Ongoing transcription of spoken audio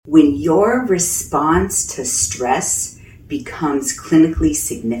When your response to stress becomes clinically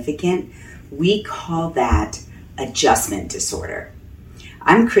significant, we call that adjustment disorder.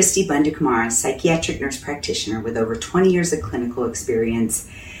 I'm Christy Bundakumara, psychiatric nurse practitioner with over 20 years of clinical experience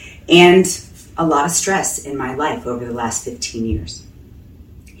and a lot of stress in my life over the last 15 years.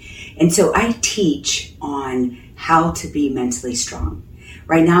 And so I teach on how to be mentally strong.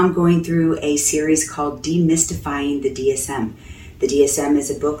 Right now I'm going through a series called Demystifying the DSM. The DSM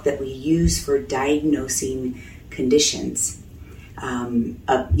is a book that we use for diagnosing conditions,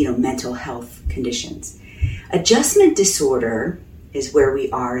 mental health conditions. Adjustment disorder is where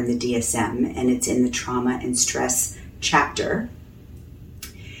we are in the DSM, and it's in the trauma and stress chapter.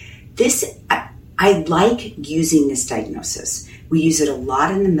 I like using this diagnosis. We use it a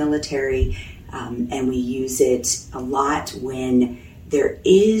lot in the military, and we use it a lot when there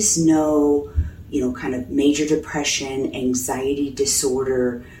is no, kind of major depression, anxiety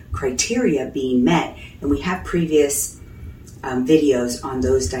disorder criteria being met. And we have previous videos on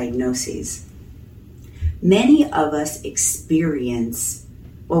those diagnoses. Many of us we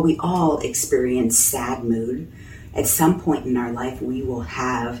all experience sad mood. At some point in our life, we will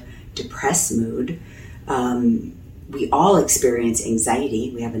have depressed mood. We all experience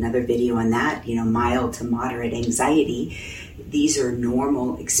anxiety. We have another video on that, mild to moderate anxiety. These are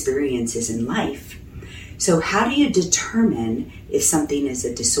normal experiences in life. So how do you determine if something is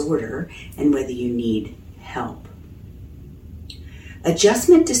a disorder and whether you need help?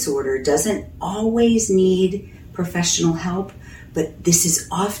 Adjustment disorder doesn't always need professional help, but this is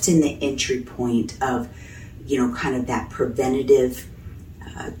often the entry point of, kind of that preventative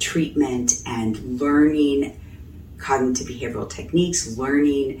treatment and learning cognitive behavioral techniques,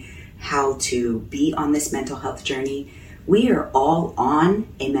 learning how to be on this mental health journey. We are all on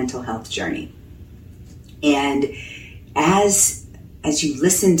a mental health journey. And as you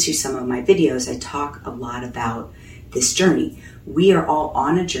listen to some of my videos, I talk a lot about this journey. We are all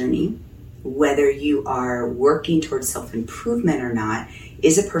on a journey. Whether you are working towards self-improvement or not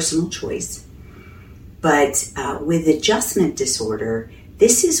is a personal choice. But with adjustment disorder,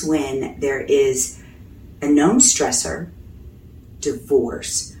 this is when there is a known stressor,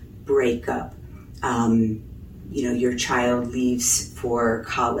 divorce, breakup, your child leaves for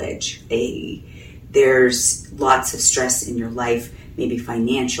college, there's lots of stress in your life, maybe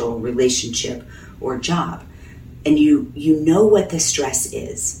financial, relationship, or job. And you know what the stress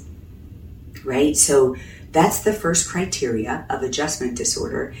is, right? So that's the first criteria of adjustment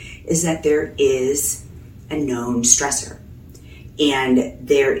disorder, is that there is a known stressor. And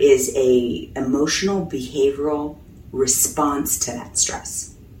there is a emotional behavioral response to that stress.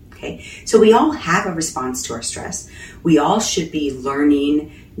 Okay, so we all have a response to our stress. We all should be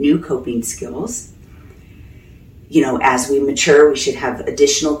learning new coping skills. As we mature, we should have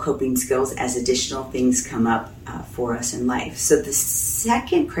additional coping skills as additional things come up for us in life. So the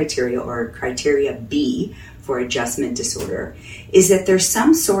second criteria, or criteria B for adjustment disorder, is that there's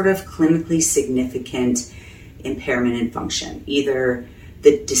some sort of clinically significant impairment in function. Either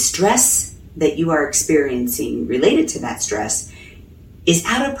the distress that you are experiencing related to that stress is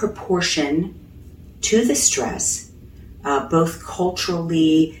out of proportion to the stress, both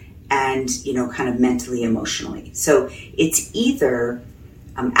culturally and, kind of mentally, emotionally. So it's either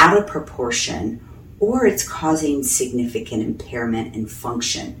out of proportion or it's causing significant impairment in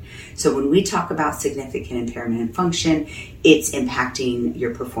function. So when we talk about significant impairment in function, it's impacting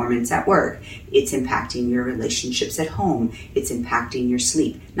your performance at work. It's impacting your relationships at home. It's impacting your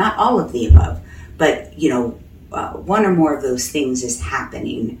sleep. Not all of the above, but, one or more of those things is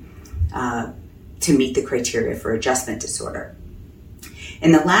happening to meet the criteria for adjustment disorder.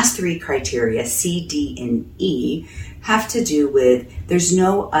 And the last three criteria, C, D, and E, have to do with there's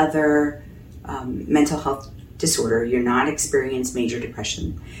no other mental health disorder. You're not experiencing major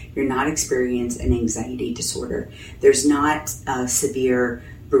depression. You're not experiencing an anxiety disorder. There's not severe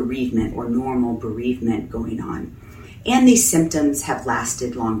bereavement or normal bereavement going on. And these symptoms have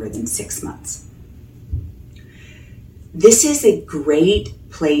lasted longer than 6 months. This is a great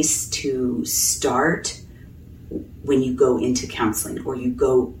place to start when you go into counseling, or you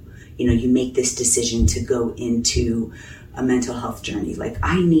make this decision to go into a mental health journey. Like,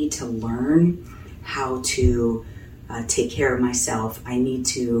 I need to learn how to take care of myself. I need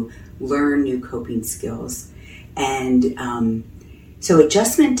to learn new coping skills. And so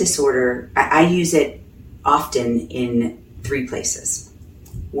adjustment disorder, I use it often in 3 places.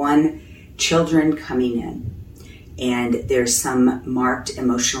 1, children coming in, and there's some marked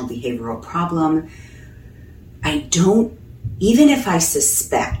emotional behavioral problem. Even if I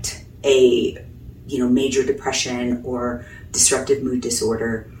suspect a major depression or disruptive mood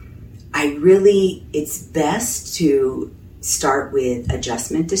disorder, it's best to start with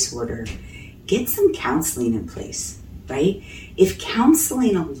adjustment disorder. Get some counseling in place, right? If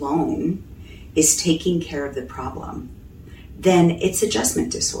counseling alone is taking care of the problem, then it's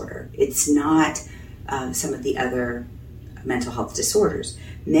adjustment disorder. It's not some of the other mental health disorders.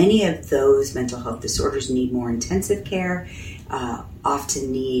 Many of those mental health disorders need more intensive care,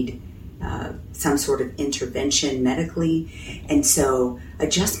 often need some sort of intervention medically. And so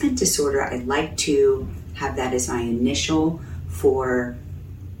adjustment disorder, I like to have that as my initial for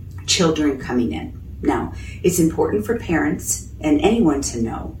children coming in. Now, it's important for parents and anyone to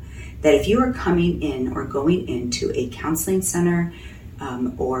know that if you are coming in or going into a counseling center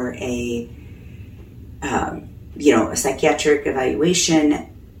or a psychiatric evaluation,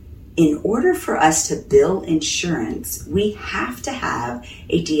 in order for us to bill insurance, we have to have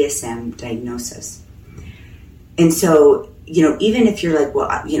a DSM diagnosis. And so, even if you're like, well,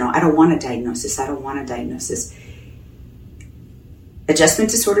 I don't want a diagnosis,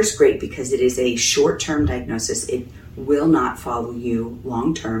 adjustment disorder is great because it is a short-term diagnosis. It will not follow you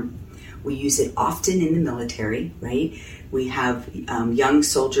long-term. We use it often in the military, right? We have young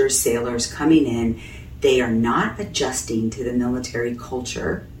soldiers, sailors coming in. They are not adjusting to the military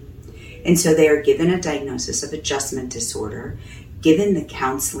culture. And so they are given a diagnosis of adjustment disorder, given the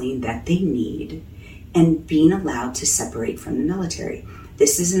counseling that they need, and being allowed to separate from the military.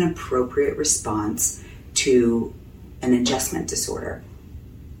 This is an appropriate response to an adjustment disorder.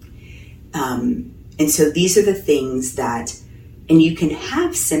 And so these are the things that, and you can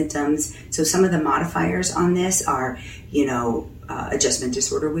have symptoms. So some of the modifiers on this are, adjustment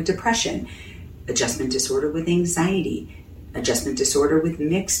disorder with depression, adjustment disorder with anxiety, adjustment disorder with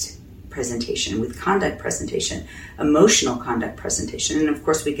mixed presentation, with conduct presentation, emotional conduct presentation, and of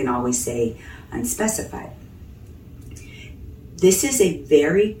course we can always say unspecified. This is a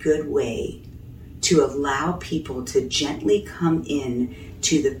very good way to allow people to gently come in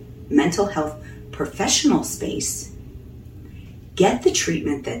to the mental health professional space, get the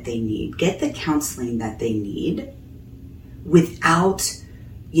treatment that they need, get the counseling that they need without,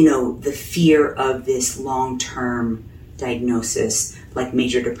 the fear of this long-term diagnosis like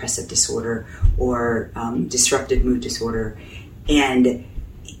major depressive disorder or disruptive mood disorder. And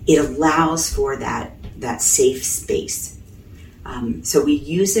it allows for that safe space. So we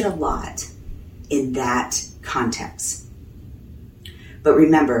use it a lot in that context. But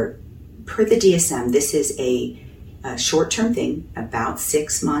remember, per the DSM, this is a short-term thing, about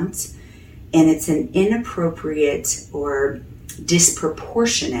 6 months, and it's an inappropriate or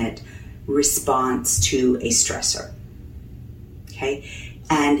disproportionate response to a stressor. Okay?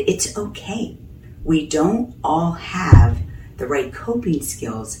 And it's okay. We don't all have the right coping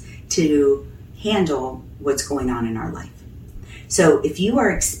skills to handle what's going on in our life. So if you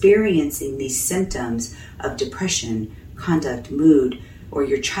are experiencing these symptoms of depression, conduct, mood, or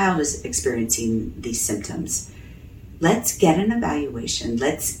your child is experiencing these symptoms, let's get an evaluation.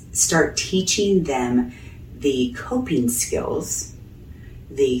 Let's start teaching them the coping skills,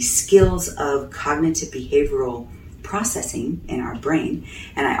 the skills of cognitive behavioral processing in our brain.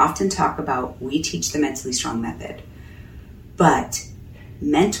 And I often talk about, we teach the Mentally Strong method. But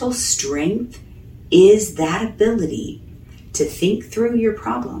mental strength is that ability to think through your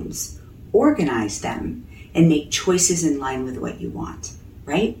problems, organize them, and make choices in line with what you want,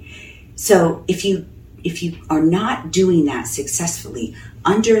 right? So if you are not doing that successfully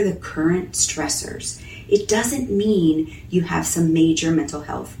under the current stressors, it doesn't mean you have some major mental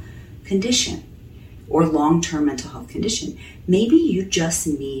health condition or long-term mental health condition. Maybe you just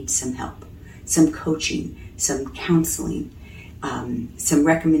need some help, some coaching, some counseling, some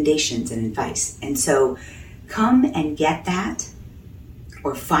recommendations and advice. And so come and get that,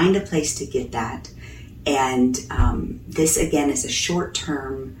 or find a place to get that. And this, again, is a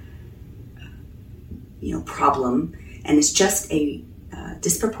short-term problem, and it's just a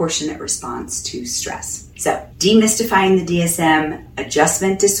disproportionate response to stress. So, demystifying the DSM,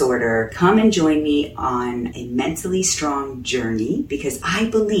 adjustment disorder. Come and join me on a mentally strong journey, because I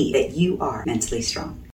believe that you are mentally strong.